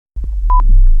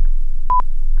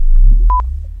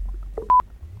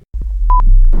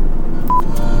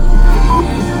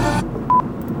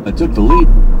I took the lead.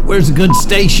 Where's a good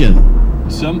station?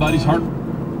 Somebody's heart.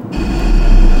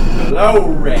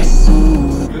 Glory!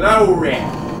 Glory!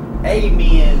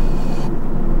 Amen!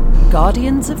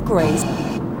 Guardians of Grace.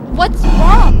 What's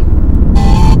wrong?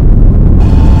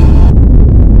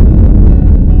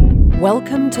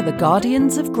 Welcome to the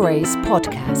Guardians of Grace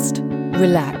podcast.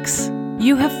 Relax.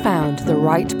 You have found the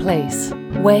right place.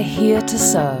 We're here to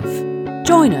serve.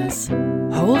 Join us,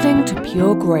 holding to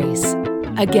pure grace.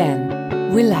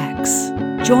 Again, relax.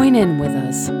 Join in with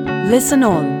us. Listen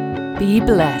on. Be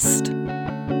blessed.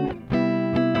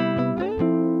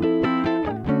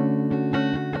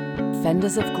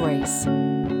 Fenders of Grace.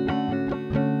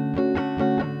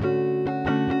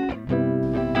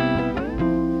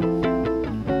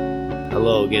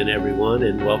 Hello again, everyone,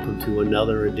 and welcome to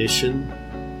another edition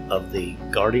of the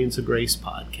Guardians of Grace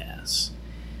podcast.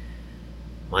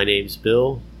 My name's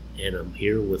Bill, and I'm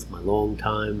here with my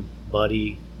longtime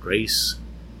buddy, Grace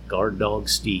Guard Dog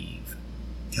Steve.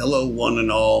 Hello, one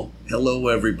and all. Hello,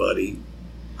 everybody.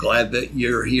 Glad that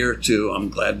you're here, too. I'm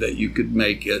glad that you could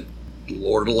make it. The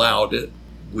Lord allowed it.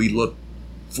 We look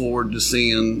forward to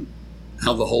seeing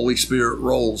how the Holy Spirit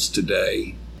rolls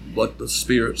today, what the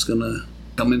Spirit's going to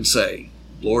come and say.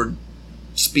 Lord,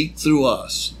 speak through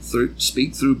us,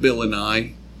 speak through Bill and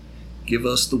I. Give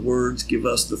us the words, give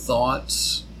us the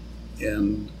thoughts,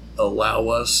 and allow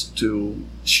us to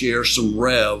share some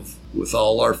rev with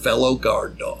all our fellow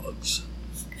guard dogs.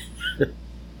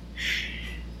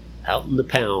 Out in the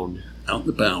pound. Out in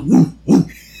the pound. Woo, woo.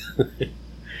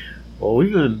 Well,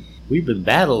 we've been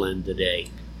battling today.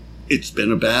 It's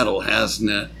been a battle, hasn't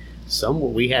it?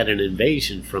 We had an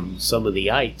invasion from some of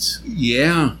the ites.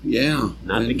 Yeah.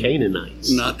 Not the Canaanites.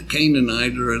 Not the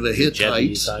Canaanites or the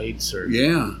Hittites. Jebusites or...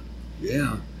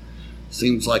 Yeah.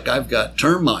 Seems like I've got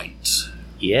termites.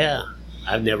 Yeah.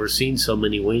 I've never seen so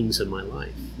many wings in my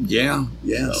life. Yeah.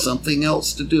 Something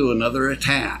else to do, another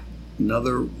attack,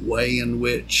 another way in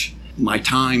which my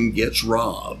time gets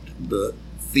robbed. The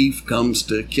thief comes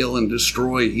to kill and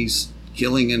destroy. He's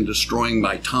killing and destroying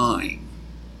my time.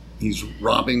 He's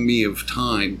robbing me of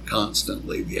time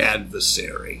constantly. The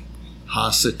adversary,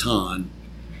 Hasatan,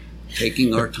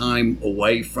 taking our time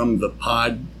away from the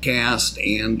podcast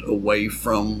and away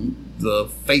from the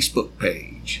Facebook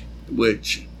page,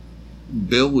 which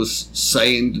Bill was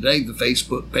saying today, the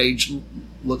Facebook page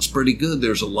looks pretty good.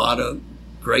 There's a lot of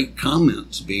great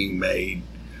comments being made,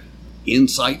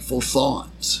 insightful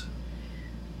thoughts.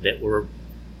 That were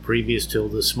previous till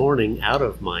this morning out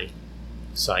of my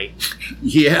sight.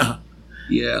 Yeah.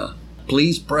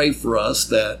 Please pray for us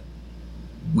that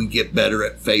we get better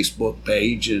at Facebook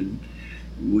page and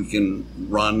we can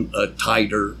run a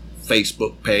tighter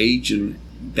Facebook page, and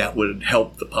that would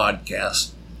help the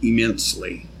podcast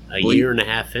immensely. A year and a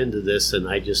half into this, and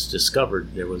I just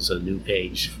discovered there was a new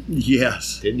page.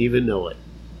 Yes. Didn't even know it.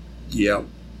 Yeah.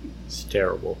 It's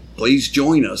terrible. Please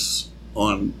join us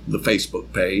on the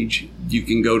Facebook page. You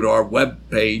can go to our web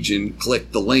page and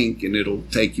click the link, and it'll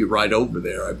take you right over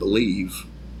there, I believe.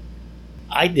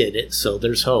 I did it, so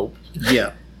there's hope.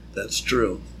 Yeah, that's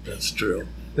true.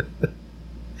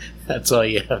 That's all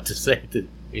you have to say to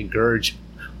encourage.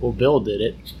 Well, Bill did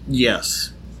it.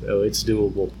 Yes. So it's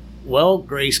doable. Well,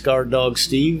 Grace Guard Dog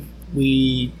Steve,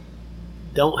 we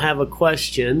don't have a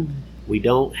question. We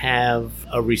don't have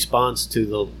a response to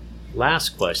the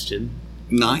last question.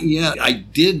 Not yet. I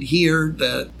did hear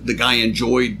that the guy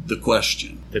enjoyed the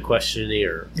question. The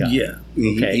questionnaire guy. Yeah.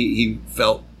 Okay. He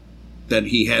felt that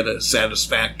he had a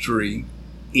satisfactory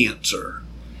answer,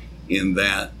 in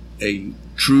that a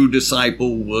true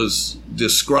disciple was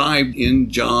described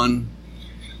in John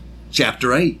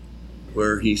chapter 8,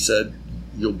 where he said,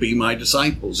 "You'll be my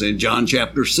disciples." In John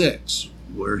chapter 6,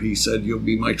 where he said, "You'll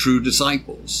be my true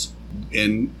disciples."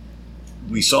 And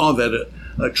we saw that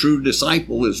a true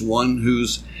disciple is one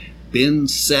who's been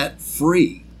set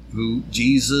free, who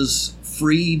Jesus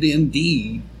freed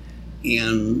indeed.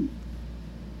 And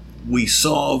we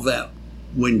saw that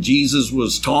when Jesus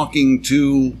was talking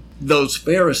to those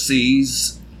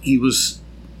Pharisees, he was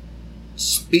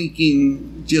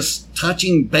speaking, just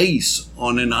touching base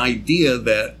on an idea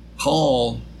that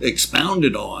Paul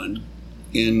expounded on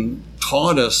and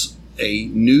taught us a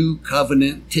new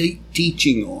covenant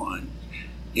teaching on.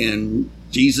 And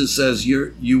Jesus says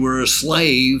you were a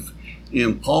slave,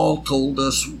 and Paul told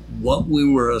us what we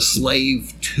were a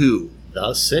slave to.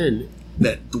 The sin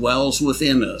that dwells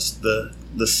within us, the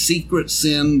secret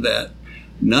sin that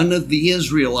none of the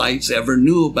Israelites ever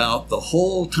knew about the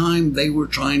whole time they were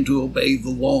trying to obey the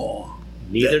law.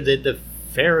 Neither did the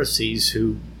Pharisees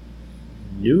who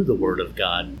knew the Word of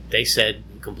God, they said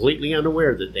completely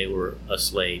unaware that they were a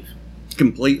slave.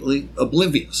 Completely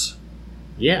oblivious.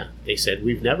 Yeah, they said,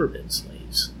 we've never been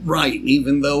slaves. Right,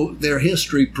 even though their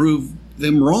history proved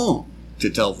them wrong, to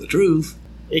tell the truth.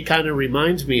 It kind of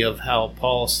reminds me of how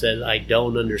Paul said, I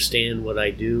don't understand what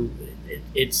I do.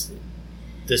 It's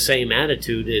the same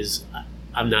attitude as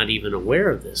I'm not even aware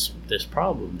of this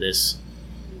problem,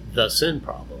 the sin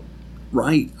problem.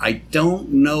 Right. I don't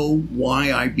know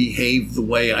why I behave the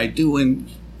way I do. And,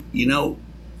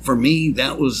 for me,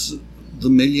 that was the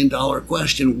 $1 million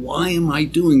question. Why am I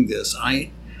doing this?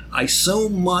 I so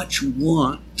much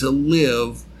want to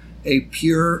live a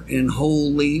pure and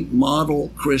holy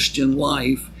model Christian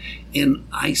life, and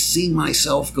I see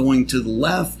myself going to the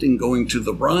left and going to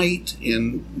the right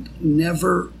and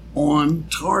never on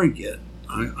target.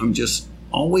 I'm just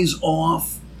always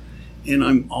off, and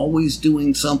I'm always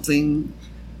doing something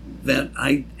that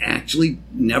I actually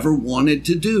never wanted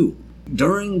to do.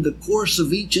 During the course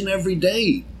of each and every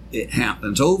day, it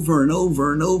happens over and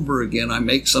over and over again. I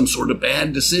make some sort of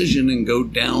bad decision and go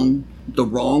down the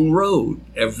wrong road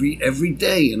every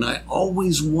day, and I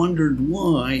always wondered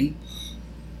why.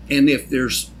 And if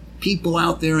there's people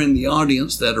out there in the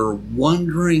audience that are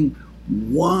wondering,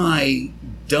 why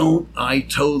don't I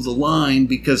toe the line?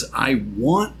 Because I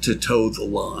want to toe the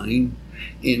line,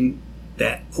 and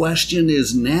that question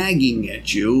is nagging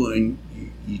at you, and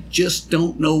you just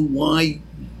don't know why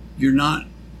you're not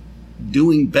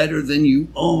doing better than you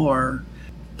are.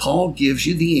 Paul gives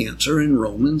you the answer in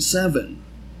Romans 7.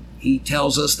 He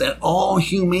tells us that all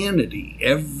humanity,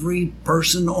 every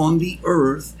person on the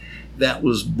earth that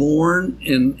was born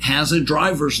and has a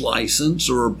driver's license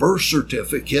or a birth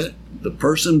certificate, the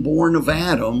person born of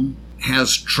Adam,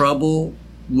 has trouble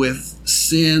with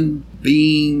sin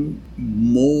being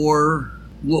more,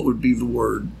 what would be the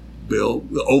word, Bill?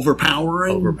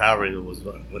 Overpowering? Overpowering was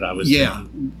what I was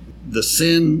thinking. The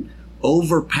sin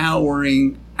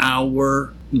overpowering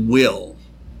our will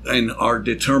and our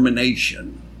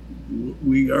determination.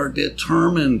 We are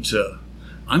determined to,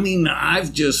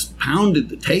 I've just pounded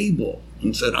the table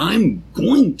and said, I'm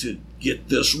going to get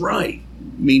this right,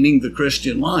 meaning the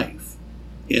Christian life.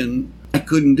 And I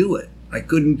couldn't do it. I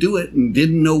couldn't do it and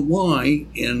didn't know why.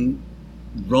 And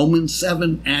Romans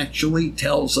 7 actually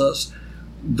tells us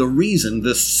the reason,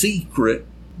 the secret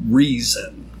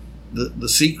reason, the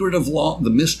secret of law, the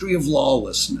mystery of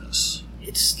lawlessness.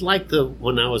 It's like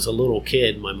when I was a little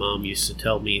kid, my mom used to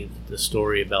tell me the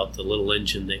story about the little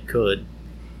engine that could,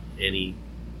 and he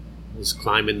was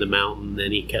climbing the mountain,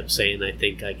 and he kept saying, I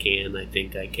think I can, I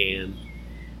think I can,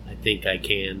 I think I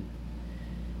can.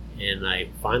 And I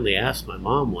finally asked my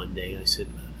mom one day, I said,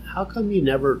 how come you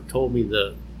never told me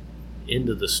the end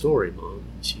of the story, Mom?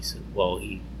 And she said, well,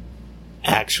 he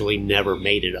actually never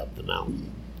made it up the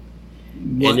mountain.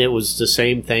 What? And it was the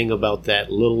same thing about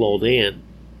that little old ant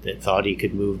that thought he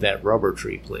could move that rubber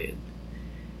tree plant.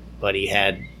 But he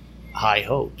had high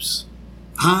hopes.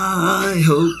 High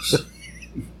hopes.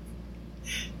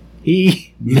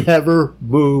 He never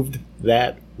moved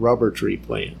that rubber tree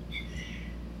plant.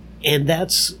 And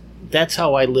that's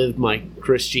how I lived my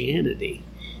Christianity.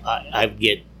 I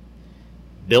get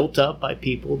built up by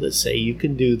people that say you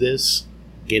can do this,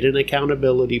 get an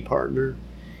accountability partner,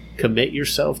 commit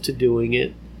yourself to doing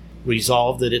it,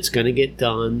 resolve that it's going to get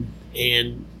done,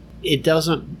 and it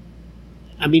doesn't.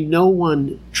 No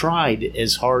one tried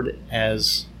as hard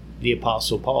as the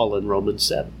Apostle Paul in Romans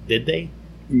 7, did they?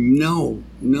 No.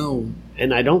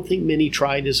 And I don't think many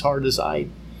tried as hard as I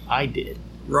did.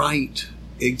 Right,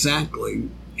 exactly.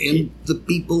 And the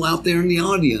people out there in the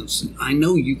audience, I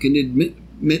know you can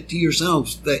admit to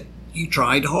yourselves that you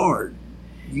tried hard.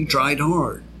 You tried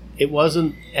hard. It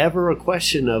wasn't ever a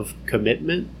question of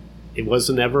commitment. It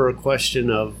wasn't ever a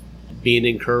question of being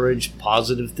encouraged,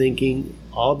 positive thinking,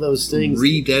 all those things.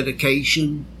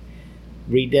 Rededication.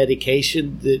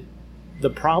 The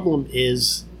problem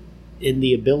is in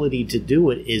the ability to do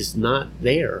it is not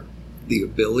there. The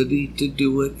ability to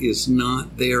do it is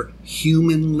not there,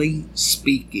 humanly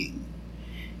speaking.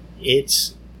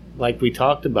 It's like we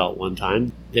talked about one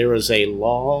time. There is a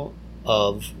law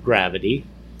of gravity,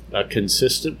 a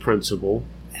consistent principle,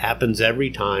 happens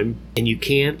every time, and you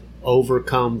can't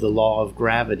overcome the law of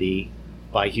gravity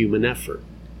by human effort.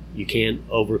 You can't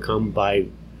overcome by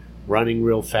running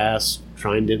real fast,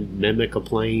 trying to mimic a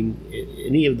plane,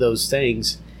 any of those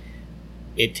things.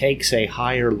 It takes a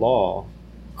higher law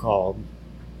called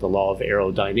the law of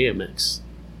aerodynamics.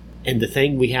 And the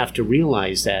thing we have to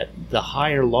realize that the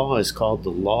higher law is called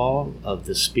the law of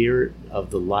the Spirit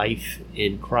of the life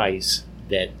in Christ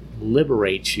that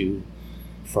liberates you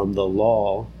from the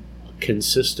law,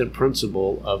 consistent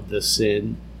principle of the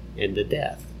sin and the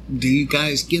death. Do you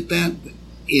guys get that?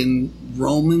 In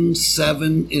Romans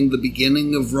 7, in the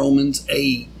beginning of Romans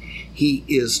 8, he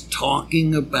is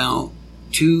talking about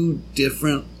two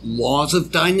different laws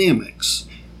of dynamics.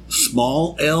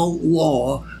 Small L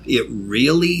law, it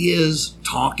really is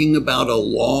talking about a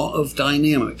law of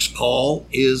dynamics. Paul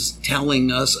is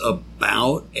telling us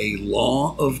about a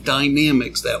law of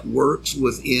dynamics that works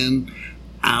within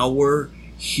our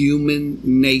human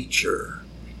nature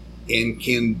and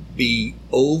can be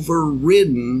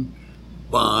overridden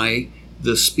by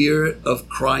the Spirit of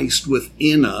Christ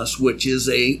within us, which is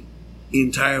a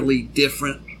entirely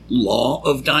different law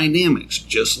of dynamics,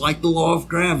 just like the law of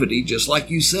gravity, just like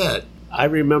you said. I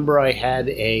remember I had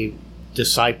a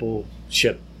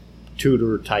discipleship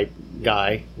tutor type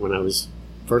guy when I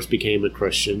first became a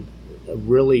Christian. A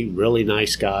really, really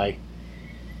nice guy,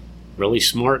 really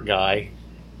smart guy.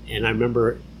 And I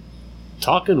remember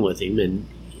talking with him, and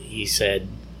he said,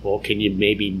 well, can you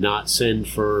maybe not sin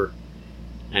for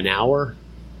an hour?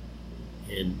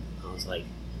 And I was like,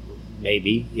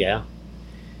 maybe, yeah.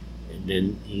 And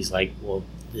then he's like, well,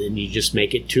 then you just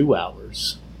make it 2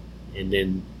 hours, and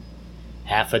then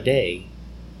half a day,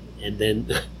 and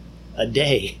then a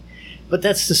day. But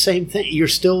that's the same thing. You're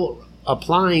still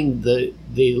applying the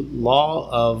law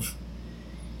of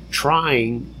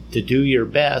trying to do your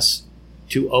best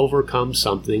to overcome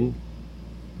something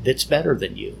that's better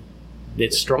than you,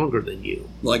 that's stronger than you.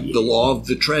 Like the law of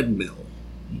the treadmill.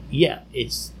 Yeah,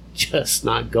 it's just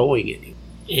not going anywhere.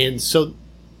 And so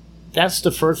that's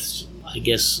the first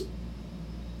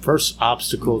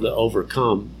obstacle to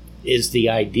overcome, is the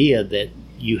idea that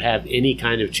you have any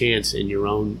kind of chance in your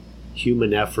own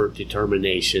human effort,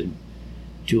 determination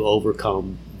to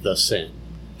overcome the sin.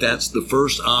 That's the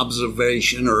first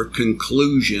observation or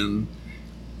conclusion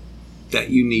that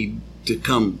you need to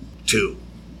come to.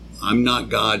 I'm not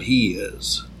God, he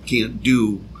is. Can't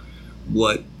do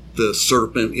what the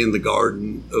serpent in the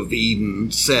Garden of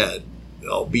Eden said.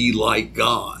 I'll be like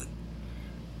God.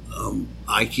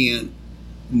 I can't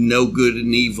know good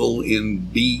and evil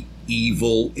and be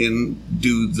evil and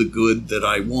do the good that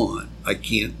I want. I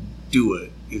can't do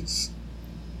it. It's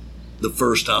the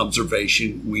first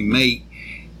observation we make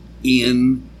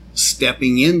in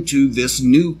stepping into this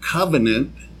new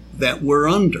covenant that we're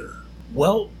under.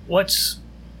 Well, what's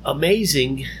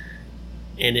amazing,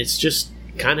 and it's just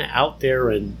kind of out there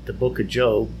in the book of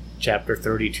Job, chapter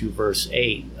 32, verse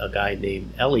 8, a guy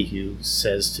named Elihu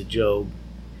says to Job,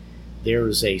 there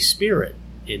is a spirit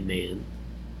in man,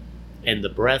 and the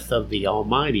breath of the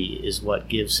Almighty is what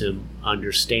gives him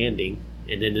understanding.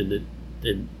 And then in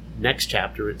the next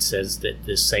chapter, it says that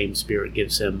this same spirit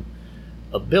gives him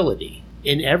ability.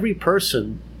 In every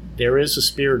person, there is a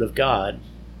spirit of God,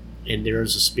 and there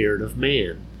is a spirit of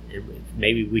man. And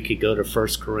maybe we could go to 1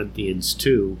 Corinthians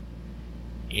 2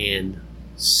 and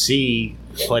see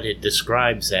what it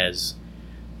describes as: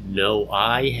 no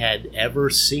eye had ever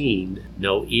seen,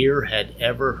 no ear had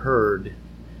ever heard,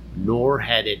 nor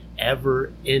had it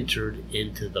ever entered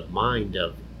into the mind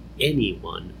of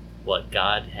anyone what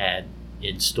God had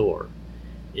in store.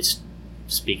 It's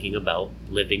speaking about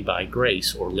living by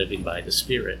grace or living by the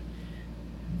Spirit.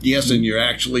 Yes, and you're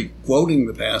actually quoting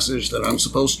the passage that I'm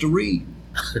supposed to read.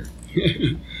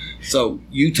 So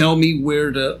you tell me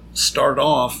where to start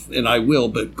off, and I will,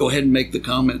 but go ahead and make the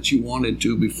comments you wanted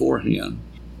to beforehand.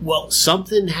 Well,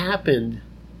 something happened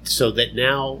so that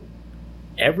now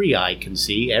every eye can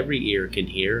see, every ear can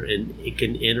hear, and it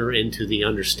can enter into the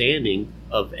understanding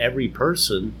of every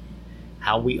person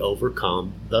how we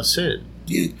overcome the sin.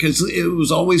 Yeah, because it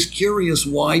was always curious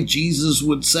why Jesus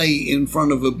would say in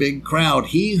front of a big crowd,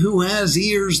 "He who has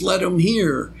ears, let him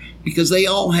hear," because they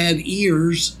all had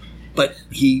ears, but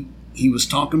he was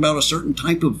talking about a certain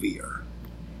type of ear.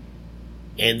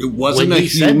 And it wasn't a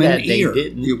human ear.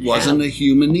 It wasn't a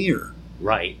human ear.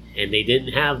 Right. And they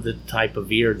didn't have the type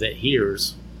of ear that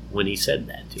hears when he said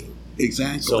that to them.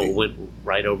 Exactly. So it went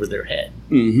right over their head.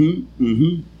 Mm-hmm.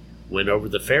 Mm-hmm. Went over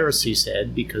the Pharisees'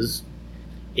 head, because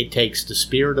it takes the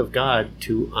Spirit of God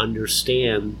to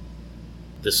understand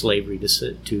the slavery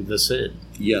to the sin.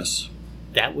 Yes.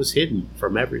 That was hidden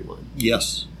from everyone.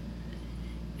 Yes.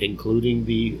 Including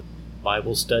the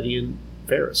Bible studying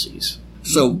Pharisees.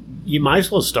 So you might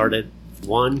as well start at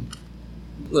 1.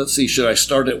 Let's see, should I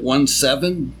start at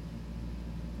 1:7?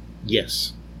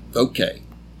 Yes. Okay.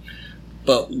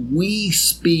 But we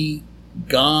speak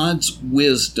God's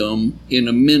wisdom in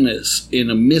a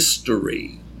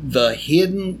mystery, the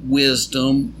hidden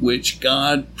wisdom which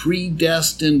God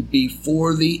predestined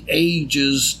before the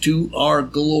ages to our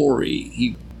glory.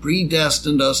 He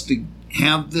predestined us to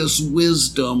have this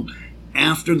wisdom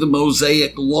after the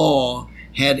Mosaic law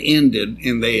had ended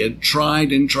and they had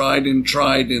tried and tried and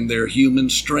tried in their human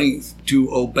strength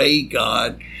to obey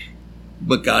God,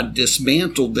 but God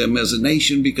dismantled them as a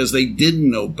nation because they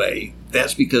didn't obey.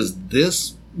 That's because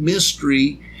this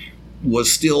mystery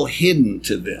was still hidden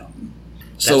to them.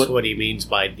 That's what he means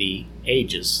by the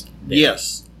ages. There.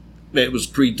 Yes. It was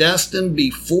predestined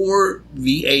before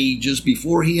the ages,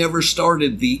 before he ever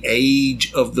started the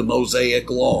age of the Mosaic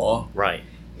law. Right.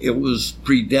 It was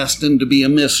predestined to be a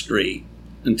mystery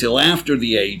until after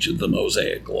the age of the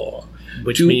Mosaic law.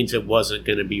 Which means it wasn't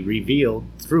going to be revealed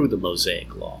through the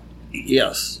Mosaic law.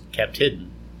 Yes. Kept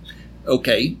hidden.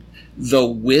 Okay. The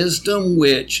wisdom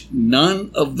which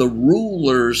none of the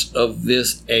rulers of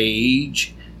this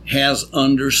age has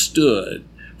understood.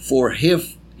 For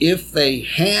if they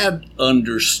had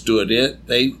understood it,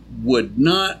 they would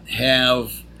not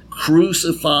have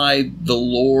crucified the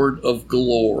Lord of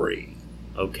glory.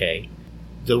 Okay.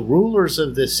 The rulers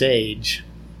of this age,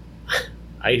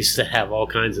 I used to have all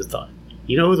kinds of thought.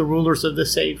 You know who the rulers of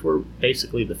this age were?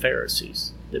 Basically the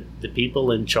Pharisees. The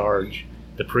people in charge,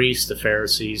 the priests, the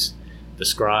Pharisees, the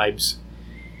scribes.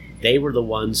 They were the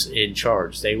ones in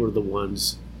charge. They were the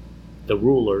ones, the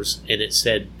rulers. And it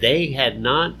said they had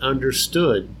not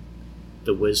understood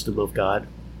the wisdom of God,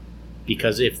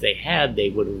 because if they had, they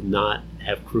would not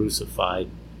have crucified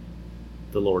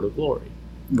the Lord of glory.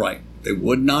 Right. They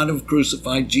would not have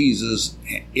crucified Jesus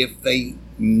if they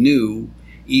knew,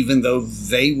 even though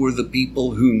they were the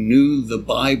people who knew the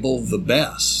Bible the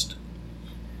best.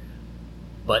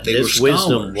 But They this were wisdom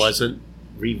scholars. wasn't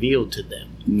revealed to them.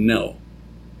 No.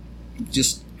 It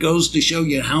just goes to show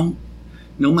you how,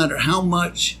 no matter how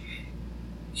much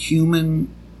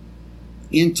human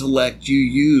intellect you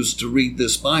use to read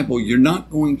this Bible, you're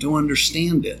not going to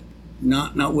understand it.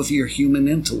 Not with your human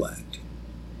intellect.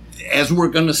 As we're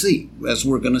going to see.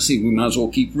 We might as well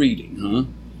keep reading, huh?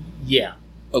 Yeah.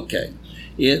 Okay.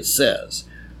 It says,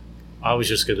 I was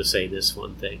just going to say this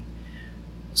one thing.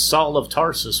 Saul of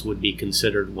Tarsus would be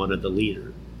considered one of the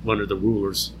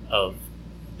rulers of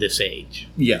this age.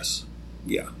 yes.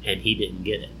 Yeah. And he didn't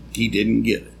get it. He didn't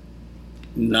get it.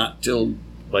 Not till,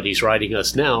 But he's writing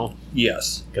us now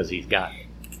yes, because he's got it.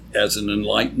 as an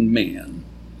enlightened man.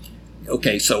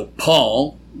 Okay, so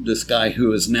Paul, this guy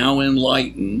who is now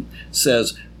enlightened,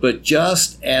 says, but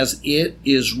just as it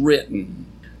is written,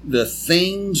 the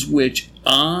things which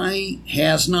eye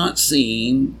has not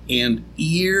seen and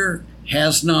ear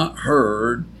has not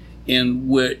heard, and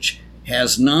which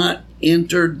has not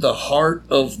entered the heart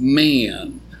of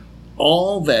man,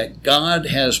 all that God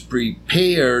has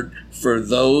prepared for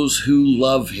those who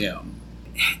love him.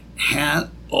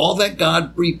 All that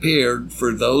God prepared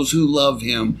for those who love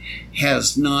him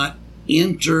has not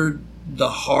entered the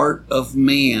heart of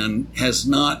man,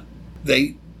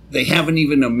 they haven't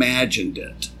even imagined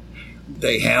it.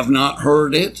 They have not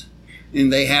heard it,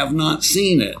 and they have not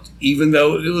seen it, even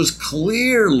though it was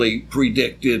clearly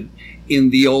predicted in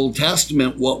the Old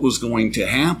Testament what was going to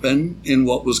happen and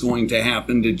what was going to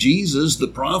happen to Jesus. The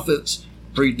prophets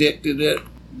predicted it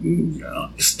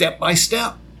step by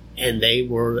step. And they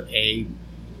were a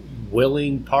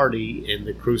willing party in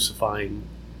the crucifying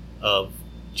of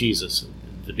Jesus,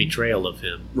 the betrayal of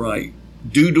him. Right.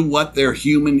 Due to what their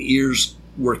human ears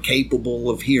were capable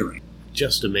of hearing.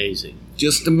 Just amazing.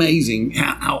 Just amazing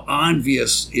how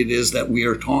obvious it is that we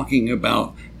are talking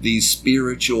about these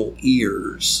spiritual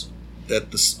ears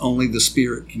that only the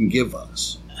Spirit can give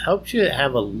us. Helps you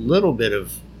have a little bit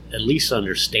of at least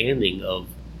understanding of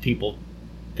people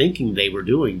thinking they were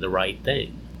doing the right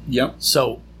thing. Yep.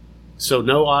 So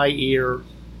no eye, ear,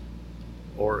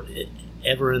 or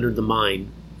ever entered the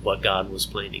mind what God was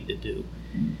planning to do.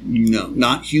 No,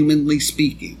 not humanly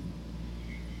speaking.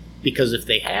 Because if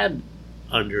they had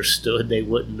understood, they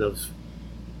wouldn't have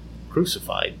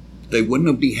crucified. They wouldn't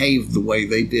have behaved the way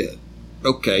they did.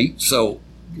 Okay, so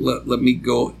let me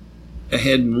go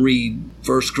ahead and read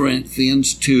 1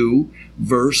 Corinthians 2,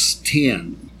 verse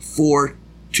 10. For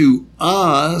to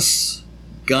us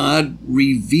God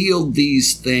revealed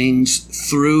these things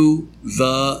through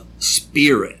the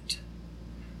Spirit.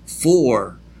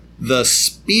 For the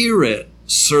Spirit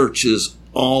searches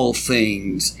all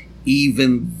things,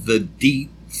 even the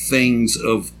deep things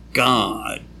of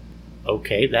God.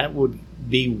 Okay, that would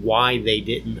be why they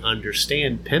didn't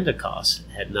understand Pentecost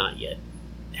had not yet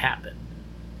happened.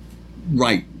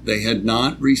 Right. They had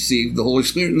not received the Holy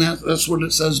Spirit. And that's what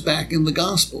it says back in the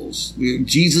Gospels.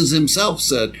 Jesus himself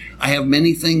said, I have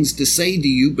many things to say to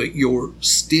you, but you're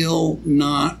still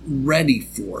not ready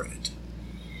for it.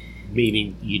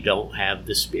 Meaning you don't have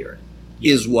the Spirit.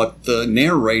 Is what the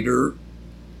narrator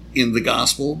in the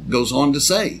Gospel goes on to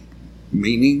say.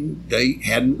 meaning they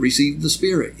hadn't received the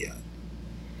Spirit yet.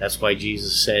 That's why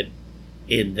Jesus said,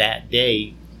 in that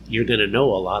day, you're going to know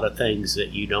a lot of things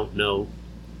that you don't know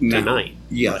tonight.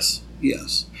 Yes,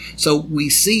 yes. So we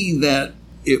see that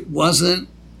it wasn't,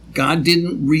 God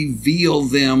didn't reveal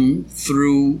them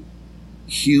through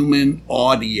human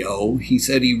audio. He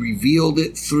said he revealed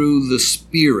it through the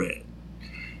Spirit.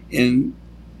 And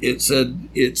it said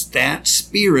it's that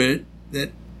Spirit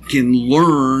that can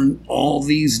learn all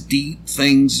these deep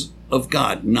things of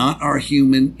God, not our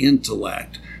human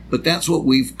intellect. But that's what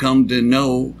we've come to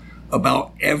know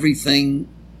about everything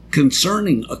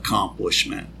concerning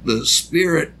accomplishment. The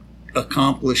Spirit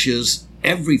accomplishes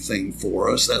everything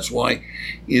for us. That's why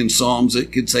in Psalms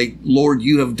it could say, Lord,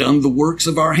 you have done the works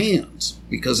of our hands,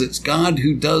 because it's God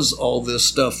who does all this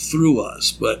stuff through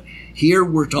us. But here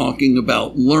we're talking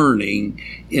about learning,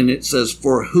 and it says,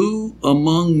 for who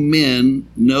among men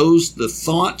knows the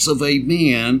thoughts of a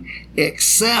man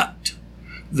except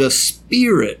the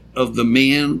spirit of the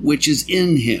man which is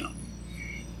in him?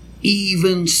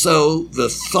 Even so, the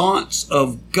thoughts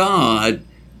of God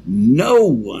no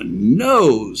one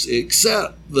knows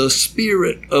except the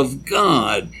Spirit of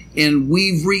God, and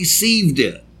we've received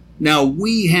it. Now,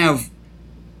 we have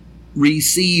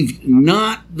received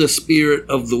not the spirit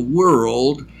of the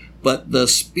world, but the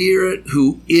Spirit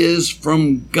who is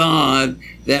from God,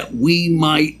 that we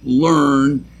might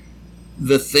learn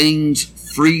the things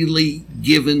freely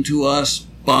given to us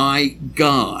by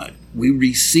God. We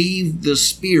receive the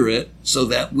Spirit so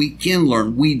that we can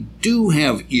learn. We do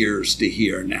have ears to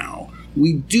hear now.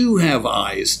 We do have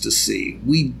eyes to see.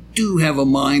 We do have a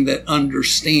mind that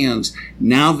understands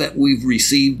now that we've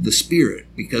received the Spirit,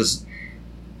 because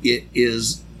it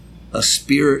is a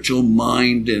spiritual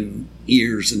mind and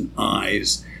ears and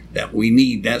eyes that we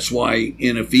need. That's why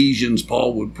in Ephesians,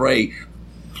 Paul would pray,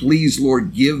 please,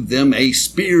 Lord, give them a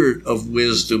spirit of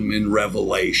wisdom and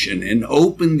revelation and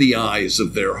open the eyes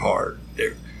of their heart.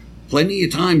 There, plenty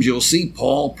of times you'll see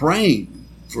Paul praying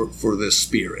for this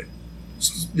spirit,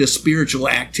 this spiritual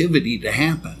activity to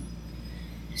happen.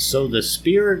 So the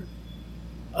spirit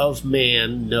of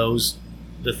man knows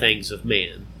the things of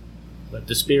man, but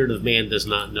the spirit of man does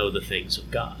not know the things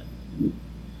of God.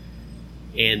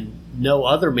 And no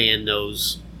other man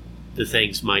knows the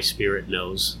things my spirit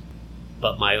knows,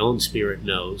 but my own spirit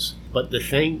knows. But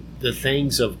the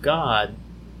things of God,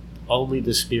 only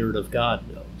the Spirit of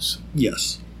God knows.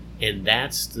 Yes. And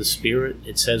that's the Spirit,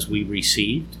 it says we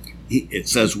received. It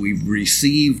says we've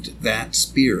received that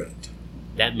Spirit.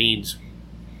 That means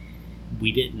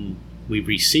we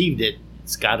received it,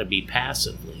 it's got to be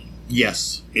passively.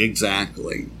 Yes,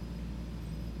 exactly.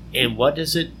 And what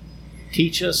does it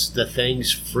teach us? The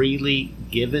things freely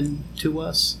given to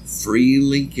us?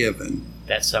 Freely given.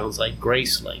 That sounds like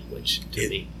grace language to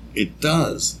me. It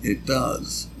does. It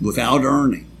does. Without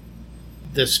earning.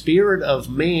 The spirit of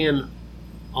man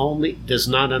only does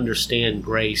not understand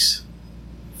grace,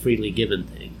 freely given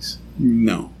things.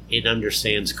 No. It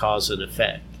understands cause and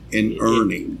effect. And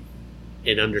earning.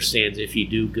 It understands if you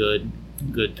do good,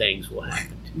 good things will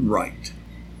happen. Right.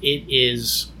 It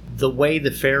is the way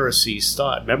the Pharisees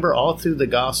thought. Remember, all through the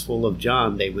Gospel of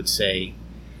John, they would say,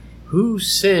 who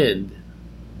sinned,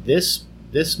 this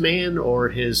man or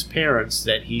his parents,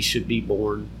 that he should be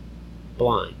born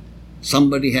blind?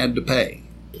 Somebody had to pay.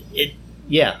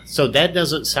 So that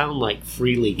doesn't sound like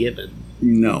freely given.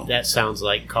 No. That sounds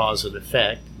like cause and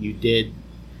effect. You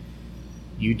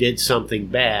did something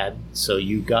bad, so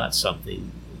you got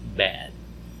something bad.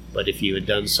 But if you had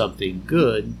done something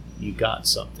good, you got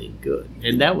something good.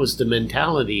 And that was the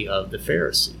mentality of the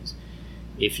Pharisees.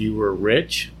 If you were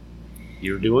rich,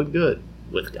 you're doing good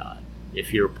with God.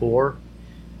 If you're poor,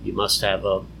 you must have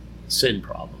a sin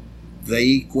problem. They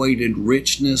equated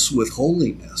richness with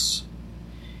holiness.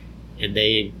 And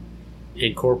they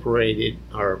incorporated,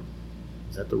 or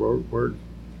is that the word?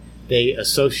 They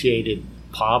associated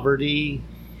poverty,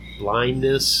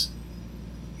 blindness,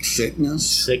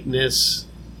 sickness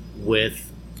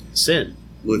with sin.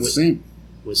 With sin.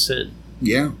 With sin.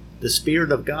 Yeah. The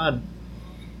Spirit of God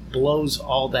blows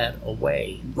all that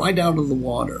away. Right out of the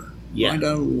water. Yeah. Right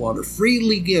out of the water.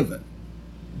 Freely given.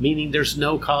 Meaning there's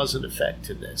no cause and effect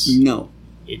to this. No.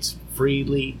 It's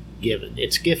freely given.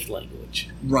 It's gift language.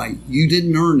 Right. You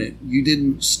didn't earn it. You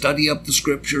didn't study up the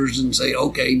scriptures and say,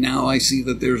 okay, now I see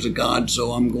that there's a God,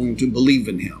 so I'm going to believe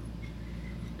in him.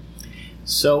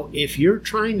 So if you're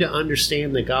trying to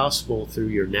understand the gospel through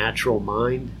your natural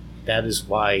mind, that is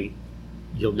why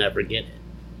you'll never get it.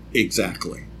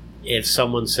 Exactly. If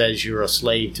someone says you're a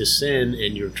slave to sin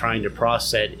and you're trying to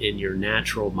process it in your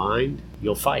natural mind,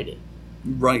 you'll fight it.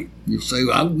 Right. You'll say,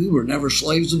 well, we were never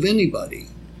slaves of anybody.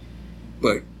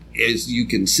 But as you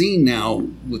can see now,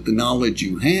 with the knowledge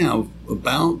you have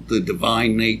about the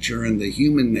divine nature and the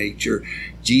human nature,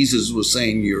 Jesus was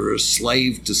saying you're a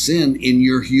slave to sin in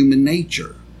your human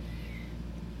nature.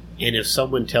 And if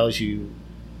someone tells you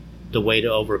the way to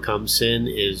overcome sin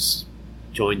is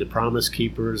join the Promise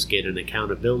Keepers, get an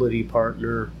accountability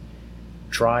partner,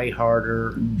 try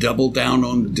harder, double down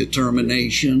on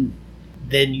determination,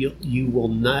 then you will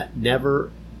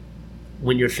never,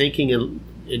 when you're thinking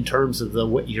in terms of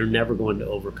you're never going to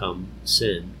overcome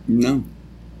sin. No.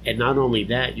 And not only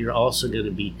that, you're also going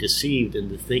to be deceived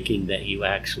into thinking that you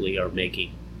actually are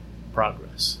making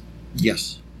progress.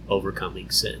 Yes. Overcoming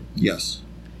sin. Yes.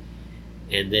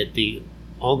 And that the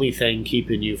only thing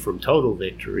keeping you from total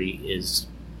victory is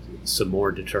some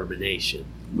more determination.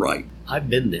 Right. I've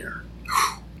been there.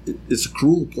 It's a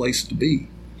cruel place to be.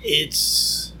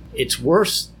 It's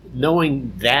worse.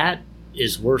 Knowing that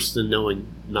is worse than knowing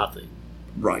nothing.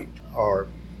 Right. Or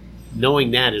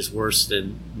knowing that is worse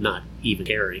than not even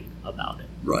caring about it.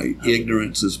 Right.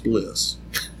 Ignorance is bliss.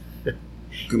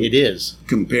 It is.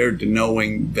 Compared to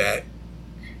knowing that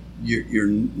you're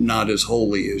not as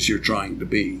holy as you're trying to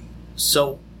be.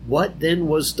 So what then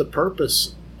was the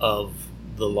purpose of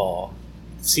the law?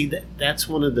 See, that's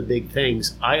one of the big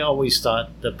things. I always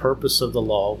thought the purpose of the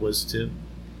law was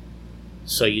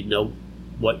so you know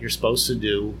what you're supposed to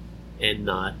do and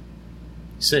not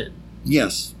sin.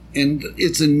 Yes, and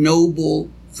it's a noble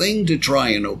thing to try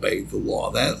and obey the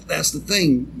law. That's the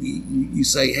thing. You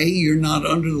say, hey, you're not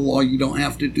under the law, you don't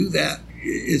have to do that.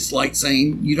 It's like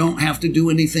saying you don't have to do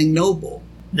anything noble.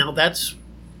 Now, that's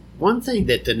one thing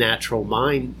that the natural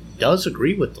mind does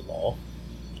agree with the law,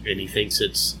 and he thinks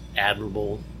it's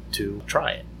admirable to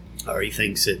try it, or he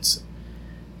thinks it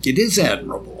is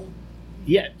admirable.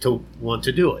 Yeah, to want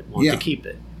to do it, Yeah. to keep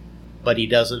it. But he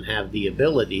doesn't have the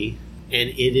ability, and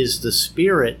it is the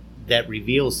Spirit that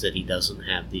reveals that he doesn't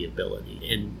have the ability.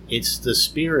 And it's the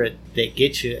Spirit that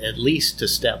gets you at least to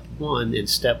step one, and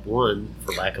step one,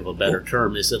 for lack of a better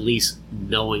term, is at least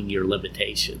knowing your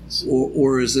limitations.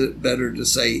 Or is it better to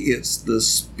say it's the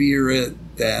Spirit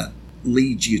that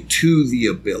leads you to the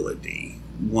ability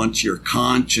once your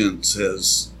conscience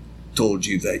has told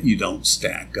you that you don't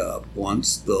stack up,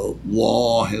 once the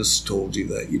law has told you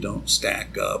that you don't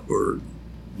stack up, or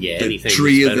Yeah, the anything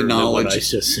tree that's of the better than what knowledge. I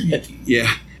just said.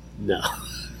 Yeah. No.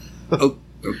 Oh,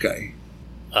 okay.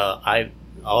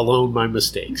 I'll own my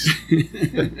mistakes.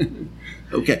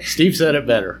 Okay. Steve said it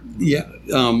better. Yeah.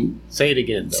 Say it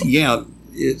again, though. Yeah.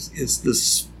 It's the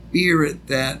Spirit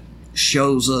that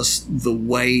shows us the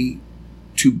way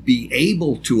to be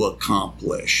able to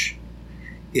accomplish.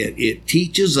 It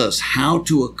teaches us how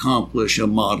to accomplish a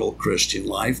model Christian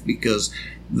life, because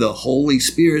the Holy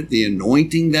Spirit, the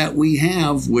anointing that we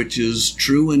have, which is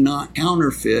true and not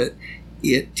counterfeit,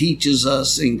 it teaches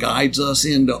us and guides us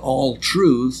into all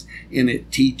truth, and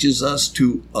it teaches us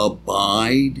to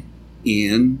abide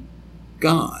in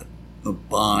God.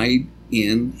 Abide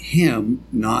in Him,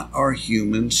 not our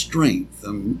human strength.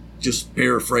 I'm just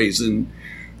paraphrasing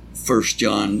 1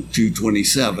 John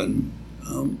 2:27.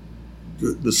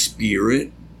 The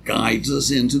Spirit guides us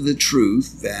into the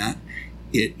truth that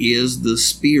it is the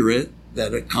Spirit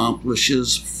that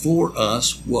accomplishes for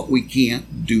us what we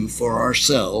can't do for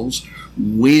ourselves.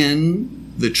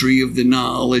 When the tree of the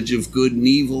knowledge of good and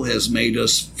evil has made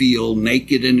us feel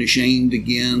naked and ashamed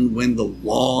again, when the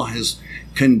law has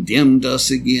condemned us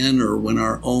again, or when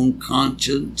our own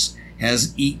conscience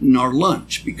has eaten our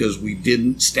lunch because we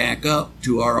didn't stack up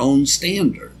to our own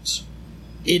standards.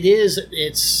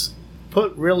 It's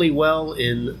put really well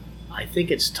in, I think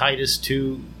it's Titus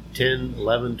 2:10,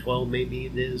 11, 12 maybe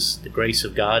it is. The grace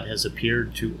of God has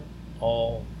appeared to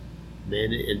all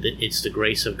men, and it's the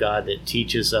grace of God that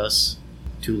teaches us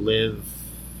to live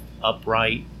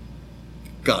upright,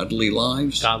 Godly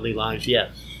lives. godly lives. Yeah.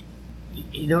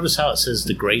 You notice how it says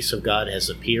the grace of God has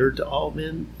appeared to all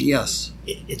men? Yes.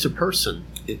 It's a person.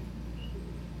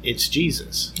 It's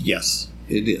Jesus. Yes,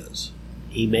 it is.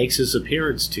 He makes his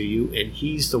appearance to you, and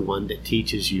he's the one that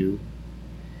teaches you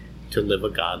to live a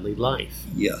godly life,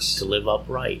 Yes. to live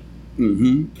upright,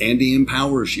 And He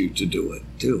empowers you to do it,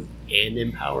 too. and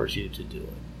empowers you to do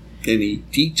it. And He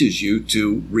teaches you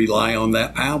to rely on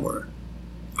that power.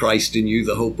 Christ in you,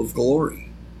 the hope of glory.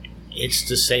 It's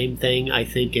the same thing, I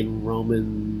think, in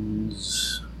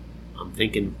Romans, I'm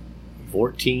thinking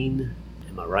 14.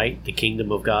 Am I right? The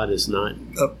kingdom of God is not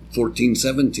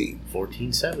 14:17.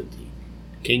 14:17.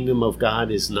 The kingdom of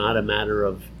God is not a matter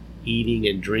of eating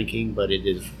and drinking, but it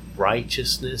is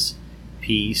righteousness,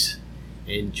 peace,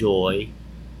 and joy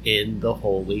in the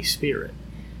Holy Spirit.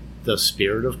 the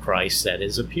Spirit of Christ that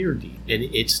has appeared to you. And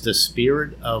it's the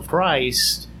Spirit of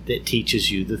Christ that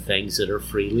teaches you the things that are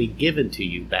freely given to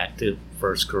you, back to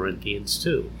 1 Corinthians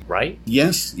 2, right?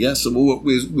 Yes,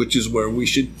 which is where we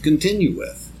should continue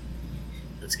with.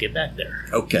 Let's get back there.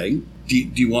 Okay. Do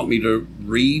you want me to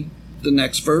read the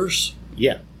next verse?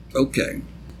 Yeah. Okay.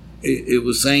 It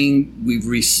was saying, we've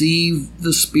received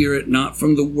the Spirit not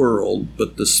from the world,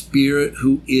 but the Spirit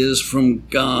who is from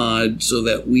God, so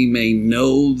that we may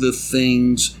know the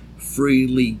things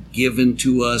freely given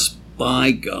to us by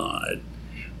God,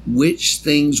 which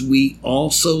things we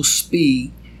also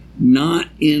speak, not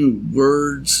in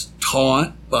words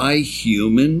taught by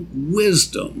human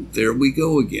wisdom. There we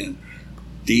go again.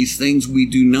 These things we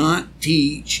do not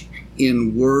teach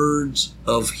in words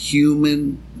of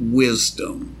human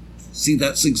wisdom. See,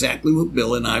 that's exactly what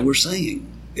Bill and I were saying.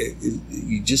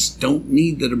 You just don't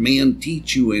need that a man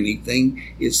teach you anything.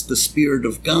 It's the Spirit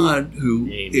of God who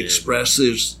Amen.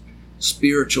 expresses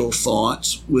spiritual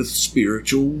thoughts with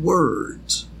spiritual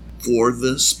words for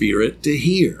the Spirit to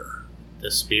hear.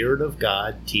 The Spirit of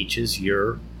God teaches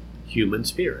your human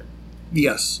spirit.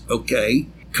 Yes, okay.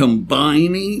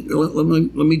 Combining,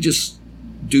 let me just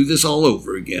do this all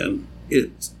over again.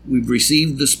 We've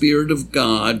received the Spirit of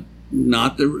God,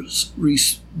 not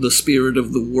the spirit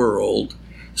of the world,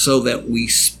 so that we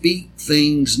speak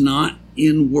things not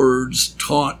in words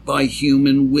taught by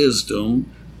human wisdom,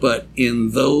 but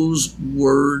in those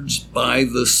words by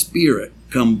the Spirit,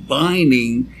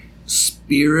 combining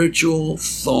spiritual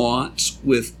thoughts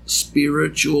with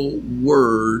spiritual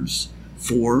words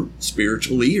for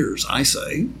spiritual ears, I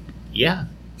say. Yeah.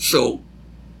 So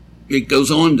it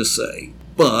goes on to say,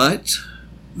 but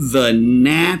the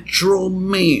natural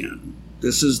man,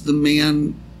 this is the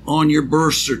man on your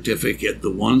birth certificate,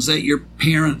 the ones that your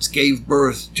parents gave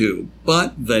birth to,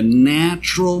 but the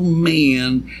natural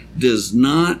man does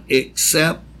not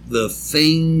accept the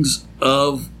things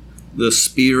of the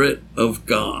Spirit of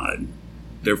God.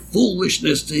 They're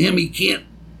foolishness to him. He can't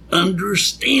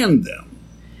understand them.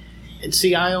 And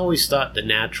see, I always thought the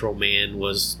natural man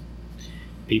was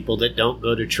people that don't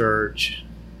go to church,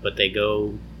 but they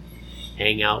go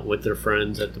hang out with their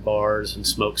friends at the bars and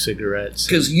smoke cigarettes.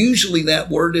 Because usually that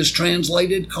word is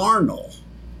translated carnal.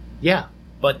 Yeah,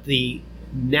 but the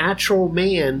natural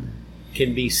man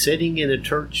can be sitting in a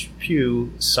church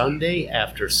pew Sunday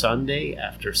after Sunday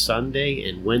after Sunday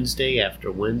and Wednesday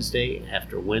after Wednesday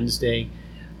after Wednesday,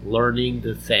 learning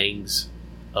the things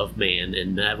of man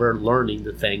and never learning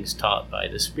the things taught by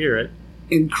the Spirit.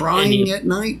 And crying at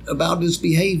night about his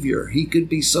behavior. He could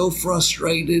be so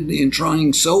frustrated and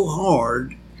trying so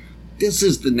hard. This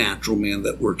is the natural man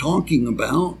that we're talking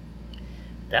about.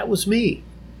 That was me.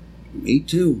 Me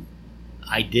too.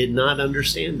 I did not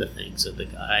understand the things of the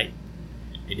guy.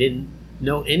 I didn't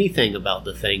know anything about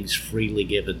the things freely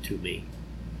given to me.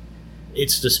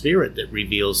 It's the Spirit that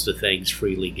reveals the things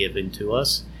freely given to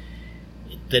us.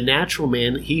 The natural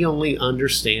man, he only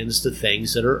understands the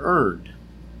things that are earned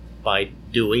by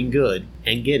doing good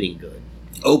and getting good.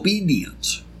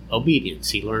 Obedience. Obedience.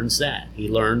 He learns that. He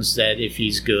learns that if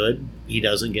he's good, he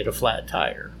doesn't get a flat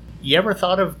tire. You ever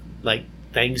thought of, like,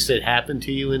 things that happen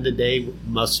to you in the day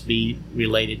must be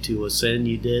related to a sin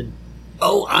you did?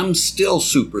 Oh, I'm still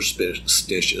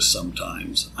superstitious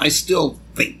sometimes. I still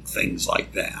think things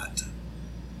like that.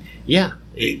 Yeah.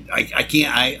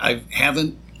 I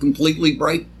haven't completely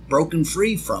broken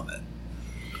free from it.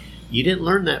 You didn't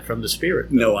learn that from the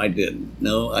Spirit. No, I didn't.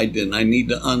 I need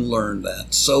to unlearn that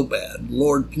so bad.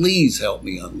 Lord, please help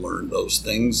me unlearn those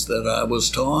things that I was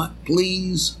taught.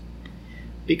 Please.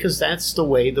 Because that's the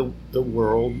way the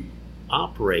world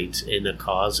operates, in a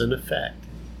cause and effect.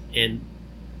 And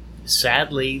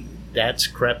sadly, that's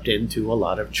crept into a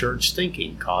lot of church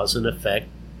thinking, cause and effect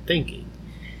thinking.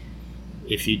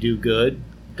 If you do good,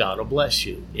 God will bless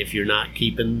you. If you're not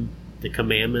keeping the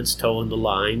commandments, towing the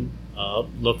line,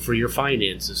 look for your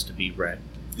finances to be wrecked.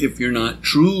 If you're not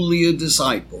truly a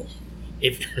disciple.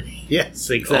 Yes,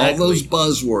 exactly. All those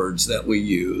buzzwords that we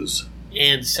use.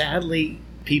 And sadly,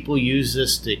 people use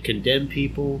this to condemn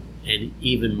people, and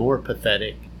even more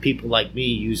pathetic, people like me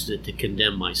used it to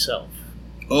condemn myself.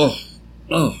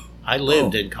 I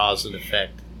lived in cause and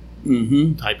effect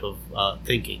type of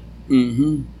thinking.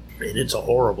 And it's a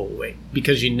horrible way,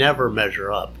 because you never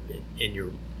measure up in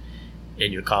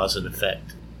your cause and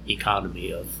effect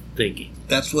economy of thinking.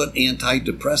 That's what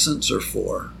antidepressants are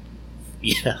for.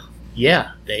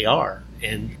 Yeah, they are.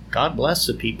 And God bless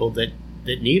the people that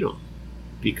need them,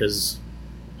 because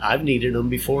I've needed them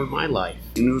before in my life.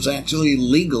 And it was actually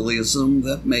legalism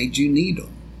that made you need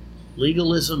them.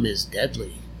 Legalism is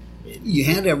deadly. You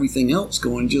had everything else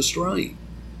going just right.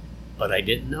 but I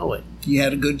didn't know it. You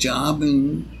had a good job,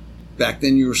 and back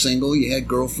then you were single, you had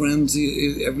girlfriends,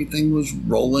 everything was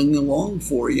rolling along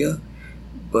for you,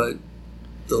 but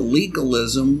the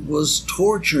legalism was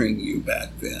torturing you back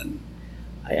then.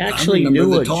 I actually remember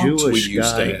knew the a talks Jewish we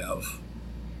used guy. to have.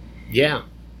 Yeah.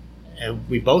 And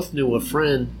we both knew a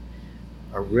friend,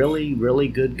 a really, really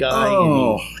good guy.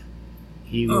 Oh. And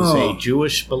he was a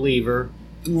Jewish believer.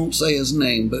 I won't say his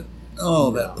name, but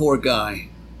that poor guy.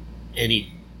 And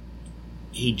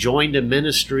he joined a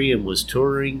ministry and was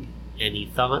touring, and he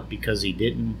thought because he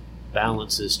didn't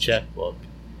balance his checkbook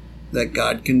That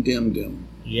God condemned him.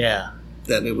 Yeah.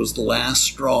 That it was the last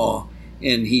straw,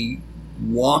 and he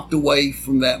walked away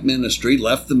from that ministry,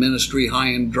 left the ministry high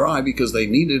and dry because they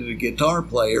needed a guitar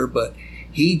player, but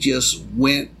he just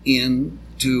went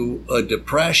into a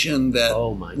depression that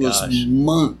was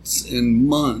months and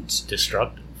months.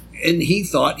 Destructive. And he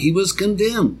thought he was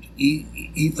condemned.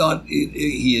 He thought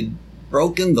he had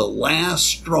broken the last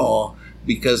straw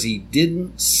because he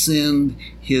didn't send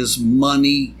his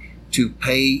money to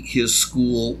pay his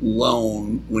school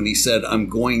loan when he said, I'm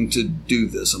going to do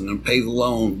this. I'm going to pay the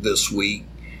loan this week,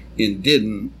 and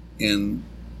didn't, and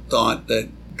thought that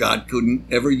God couldn't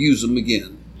ever use him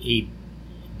again. He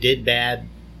did bad,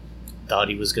 thought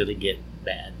he was going to get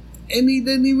bad. And he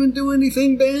didn't even do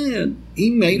anything bad. He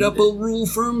made up a rule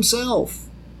for himself.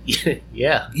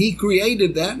 Yeah. He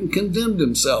created that and condemned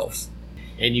himself.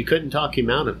 And you couldn't talk him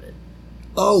out of it.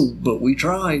 Oh, but we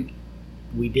tried.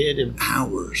 We did. And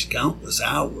hours, countless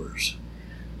hours.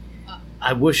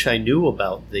 I wish I knew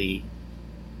about the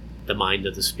mind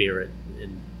of the spirit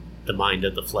and the mind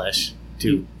of the flesh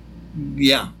to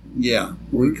Yeah.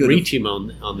 We could reach him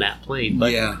on that plane.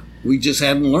 But yeah, we just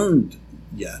hadn't learned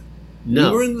yet.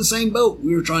 No. We were in the same boat.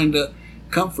 We were trying to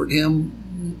comfort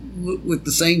him with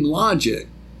the same logic.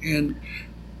 And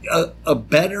a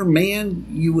better man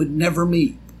you would never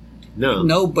meet. No.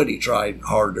 Nobody tried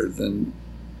harder than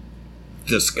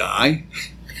this guy.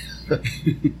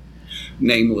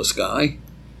 Nameless guy.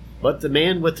 But the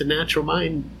man with the natural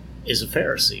mind is a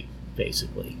Pharisee,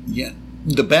 basically. Yeah.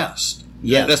 The best.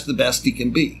 Yeah. That's the best he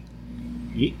can be.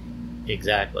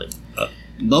 Exactly.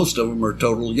 Most of them are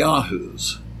total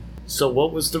yahoos. So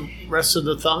what was the rest of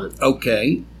the thought?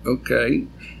 Okay.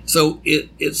 So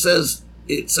it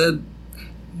said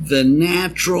the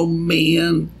natural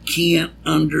man can't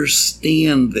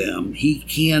understand them. He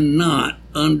cannot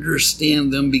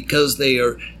understand them because they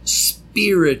are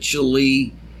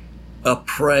spiritually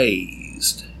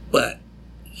appraised. But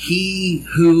he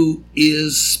who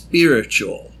is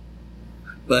spiritual.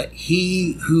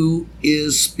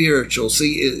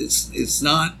 See, it's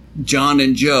not John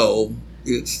and Joe.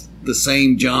 It's the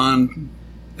same John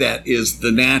that is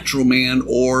the natural man,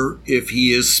 or if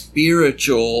he is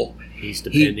spiritual, he's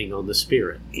depending on the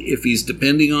Spirit. If he's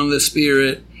depending on the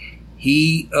Spirit,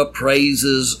 he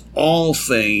appraises all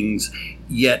things,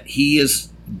 yet he is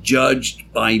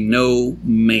judged by no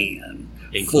man.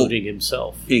 Including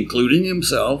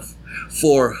himself.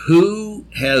 For who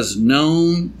has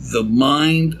known the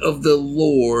mind of the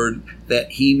Lord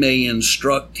that he may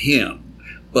instruct him?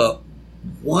 But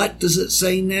what does it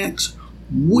say next?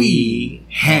 We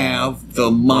have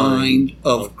the mind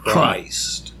of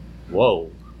Christ.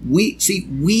 Whoa. We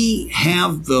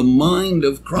have the mind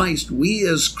of Christ. We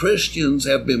as Christians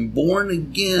have been born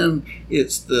again.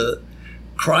 It's the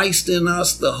Christ in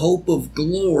us, the hope of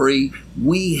glory.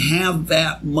 We have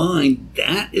that mind.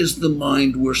 That is the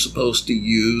mind we're supposed to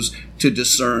use to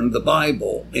discern the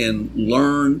Bible and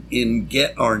learn and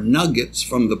get our nuggets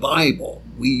from the Bible.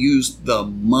 We use the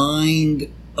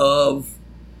mind of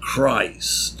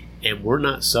Christ. And we're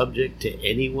not subject to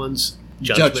anyone's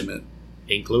judgment.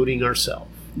 Including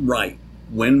ourselves. Right.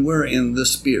 When we're in the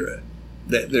Spirit.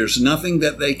 That there's nothing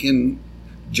that they can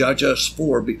judge us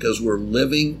for because we're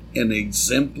living an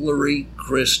exemplary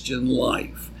Christian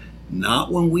life. Not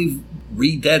when we've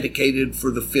rededicated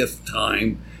for the 5th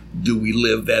time do we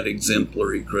live that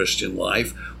exemplary Christian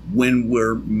life. When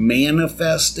we're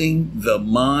manifesting the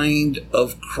mind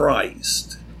of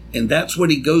Christ. And that's what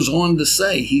he goes on to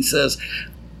say. He says,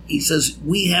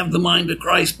 we have the mind of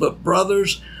Christ, but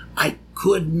brothers, I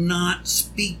could not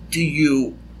speak to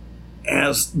you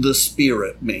as the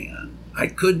spirit man. I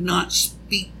could not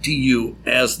speak to you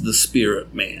as the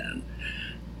spirit man,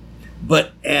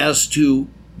 but as to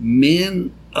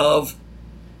men of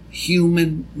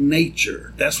human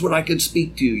nature. That's what I could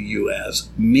speak to you as.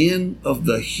 Men of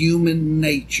the human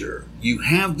nature. You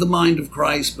have the mind of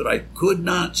Christ, but I could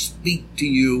not speak to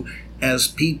you as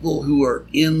people who are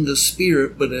in the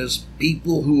Spirit, but as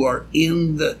people who are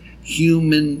in the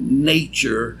human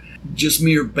nature, just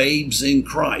mere babes in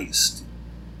Christ.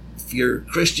 if you're a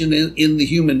Christian in the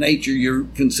human nature, you're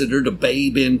considered a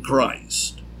babe in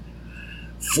Christ.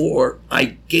 For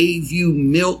I gave you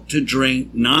milk to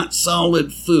drink, not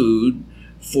solid food,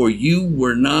 for you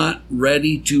were not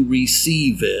ready to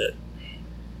receive it.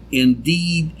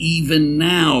 Indeed, even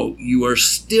now you are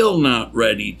still not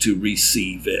ready to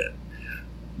receive it,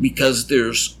 because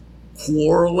there's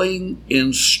quarreling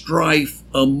and strife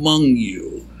among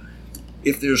you.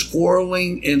 If there's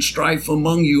quarreling and strife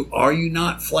among you, are you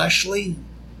not fleshly?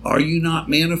 Are you not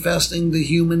manifesting the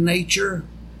human nature?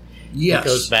 Yes. It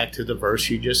goes back to the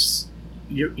verse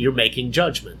you're making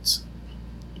judgments.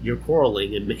 You're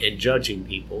quarreling and judging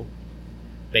people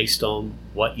based on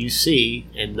what you see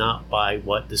and not by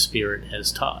what the Spirit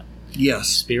has taught. Yes.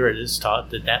 The Spirit has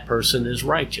taught that person is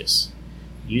righteous.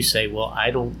 You say, well, I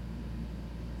don't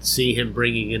see him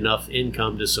bringing enough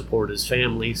income to support his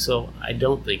family, so I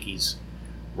don't think he's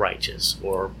righteous.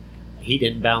 Or he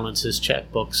didn't balance his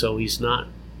checkbook, so he's not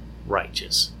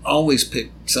righteous. Always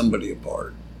pick somebody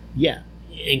apart. Yeah,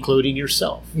 including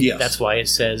yourself. Yes. That's why it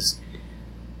says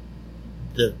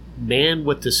the man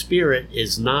with the Spirit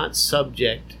is not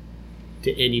subject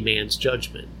to any man's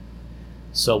judgment.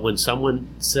 So when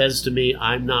someone says to me,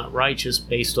 I'm not righteous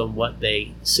based on what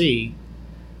they see,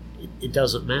 it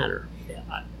doesn't matter.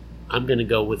 I'm going to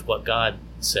go with what God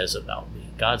says about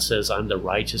me. God says I'm the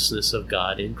righteousness of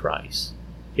God in Christ,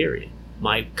 period.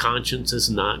 My conscience is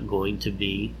not going to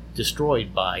be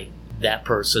destroyed by that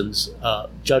person's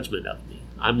judgment of me.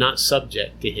 I'm not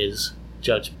subject to his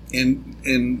judgment.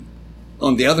 And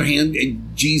on the other hand,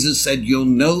 Jesus said, you'll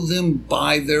know them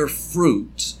by their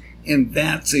fruits. And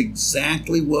that's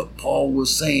exactly what Paul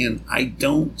was saying. I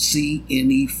don't see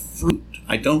any fruit.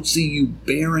 I don't see you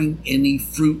bearing any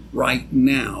fruit right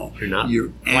now.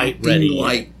 You're acting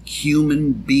like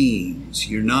human beings.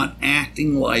 You're not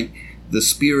acting like the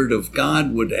Spirit of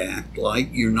God would act like.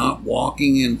 You're not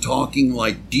walking and talking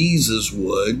like Jesus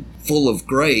would, full of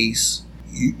grace.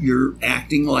 You're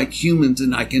acting like humans,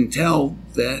 and I can tell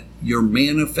that you're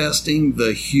manifesting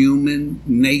the human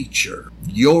nature.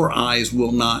 Your eyes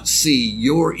will not see,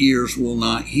 your ears will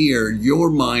not hear, your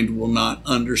mind will not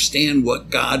understand what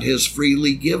God has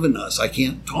freely given us. I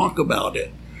can't talk about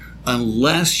it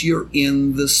unless you're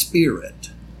in the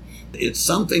Spirit. It's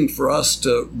something for us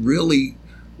to really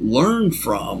learn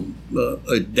from,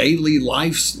 a daily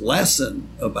life's lesson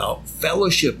about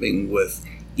fellowshipping with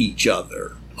each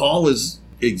other. Paul is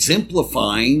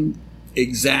exemplifying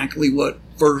exactly what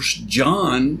 1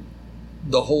 John,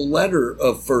 the whole letter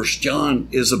of 1 John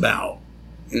is about.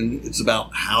 And it's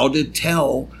about how to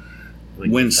tell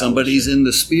when somebody's in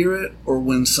the Spirit or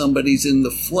when somebody's in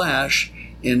the flesh.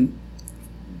 And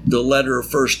the letter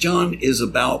of 1 John is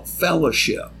about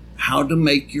fellowship, how to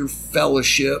make your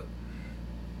fellowship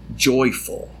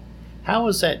joyful. How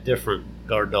is that different,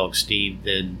 Guard Dog Steve,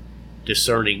 than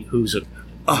discerning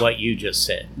what you just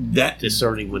said?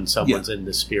 Discerning when someone's in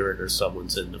the Spirit or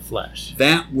someone's in the flesh.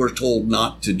 That we're told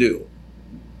not to do.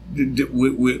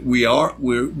 We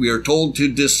are told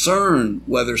to discern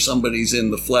whether somebody's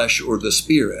in the flesh or the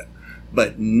Spirit,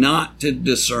 but not to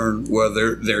discern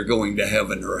whether they're going to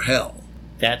heaven or hell.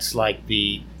 That's like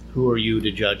who are you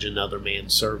to judge another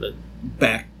man's servant?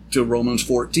 Back to Romans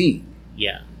 14.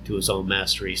 Yeah, to his own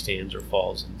master he stands or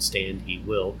falls, and stand he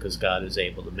will, because God is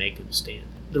able to make him stand.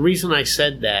 The reason I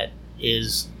said that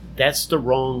is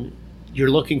you're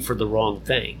looking for the wrong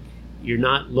thing. You're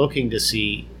not looking to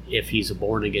see if he's a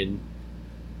born again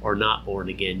or not born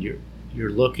again. You're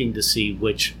looking to see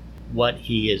which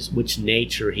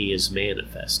nature he is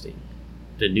manifesting.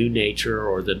 The new nature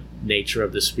or the nature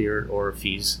of the Spirit, or if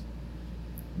he's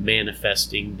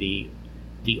manifesting the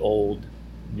old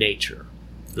nature.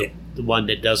 The one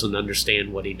that doesn't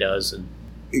understand what he does. And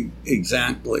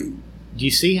exactly. Do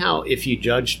you see how if you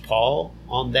judged Paul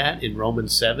on that in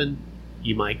Romans 7,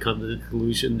 you might come to the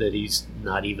conclusion that he's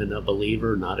not even a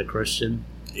believer, not a Christian?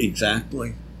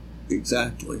 Exactly.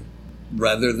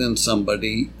 Rather than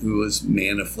somebody who is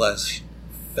manifesting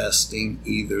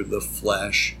either the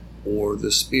flesh or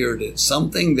the Spirit. It's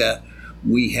something that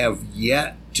we have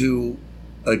yet to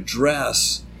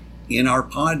address in our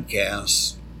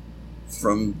podcasts.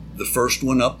 From the first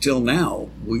one up till now,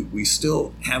 we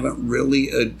still haven't really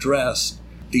addressed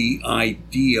the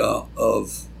idea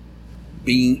of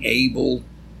being able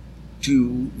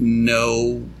to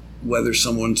know whether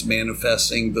someone's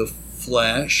manifesting the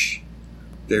flesh,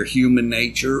 their human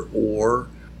nature, or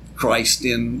Christ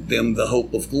in them, the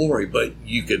hope of glory. But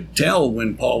you could tell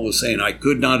when Paul was saying, I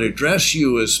could not address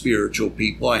you as spiritual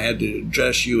people, I had to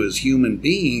address you as human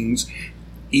beings.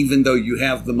 Even though you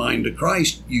have the mind of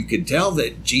Christ, you could tell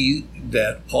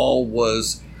that Paul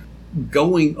was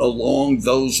going along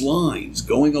those lines,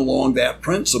 going along that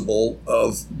principle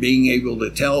of being able to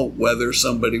tell whether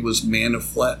somebody was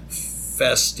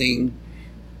manifesting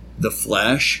the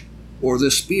flesh or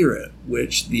the spirit,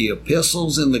 which the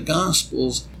epistles and the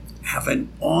gospels have an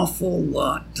awful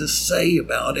lot to say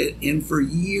about it. And for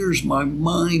years, my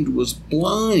mind was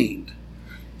blind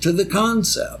to the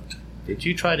concept. Did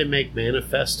you try to make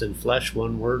manifest and flesh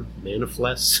one word?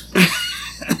 Manifest?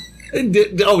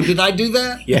 Did I do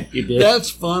that? Yeah, you did. That's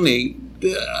funny.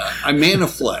 I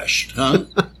manifleshed, huh?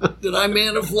 Did I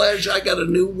maniflesh? I got a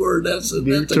new word. That's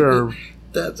a term.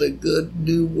 That's a good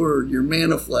new word. You're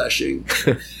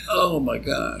manifleshing. Oh my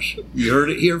gosh. You heard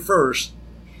it here first.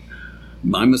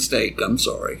 My mistake. I'm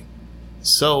sorry.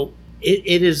 So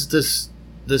it is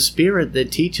the Spirit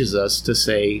that teaches us to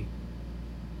say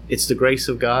it's the grace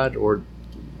of God, or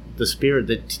the Spirit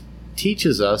that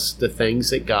teaches us the things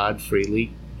that God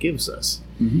freely gives us.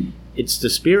 Mm-hmm. It's the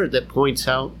Spirit that points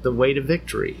out the way to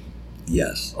victory.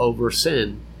 Yes. Over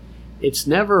sin. It's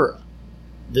never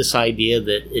this idea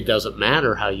that it doesn't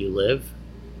matter how you live.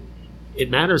 It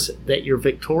matters that you're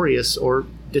victorious or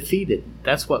defeated.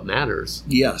 That's what matters.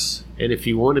 Yes. And if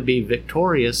you want to be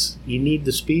victorious, you need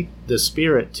the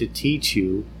Spirit to teach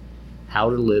you how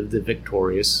to live the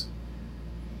victorious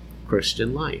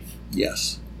Christian life.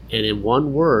 Yes. And in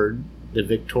one word, the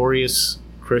victorious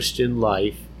Christian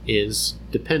life is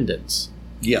dependence.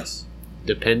 Yes.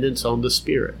 Dependence on the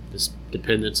Spirit. This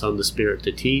dependence on the Spirit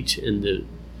to teach, and the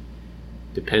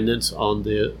dependence on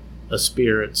a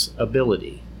Spirit's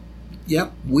ability.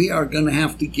 Yep, we are going to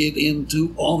have to get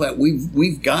into all that.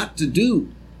 We've got to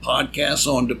do podcasts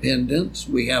on dependence.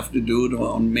 We have to do it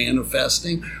on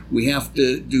manifesting. We have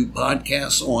to do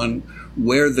podcasts on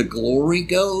where the glory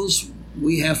goes.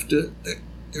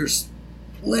 There's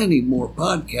plenty more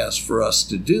podcasts for us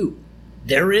to do.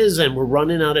 There is, and we're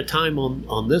running out of time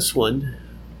on this one,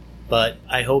 but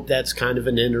I hope that's kind of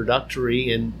an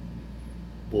introductory, and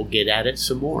we'll get at it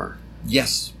some more.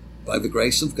 Yes, by the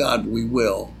grace of God, we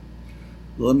will.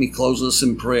 Let me close us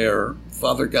in prayer.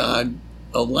 Father God,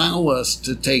 allow us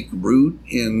to take root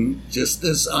in just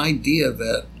this idea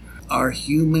that our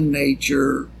human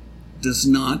nature does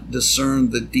not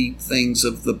discern the deep things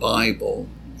of the Bible.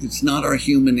 It's not our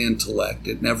human intellect.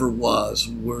 It never was.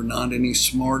 We're not any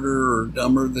smarter or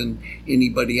dumber than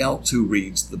anybody else who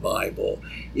reads the Bible.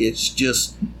 It's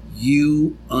just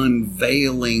you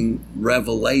unveiling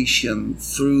revelation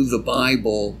through the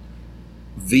Bible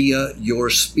via your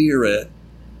Spirit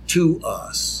to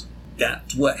us.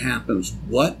 That's what happens.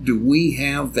 What do we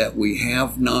have that we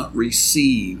have not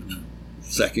received?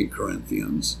 2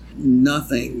 Corinthians.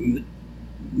 Nothing.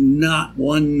 Not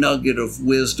one nugget of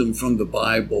wisdom from the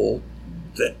Bible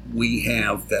that we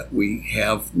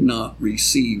have not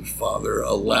received, Father.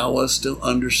 Allow us to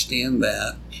understand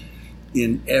that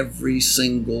in every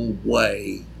single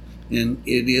way. And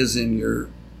it is in your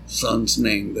Son's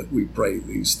name that we pray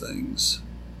these things.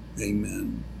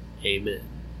 Amen. Amen.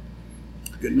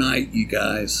 Good night, you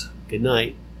guys. Good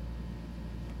night.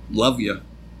 Love you.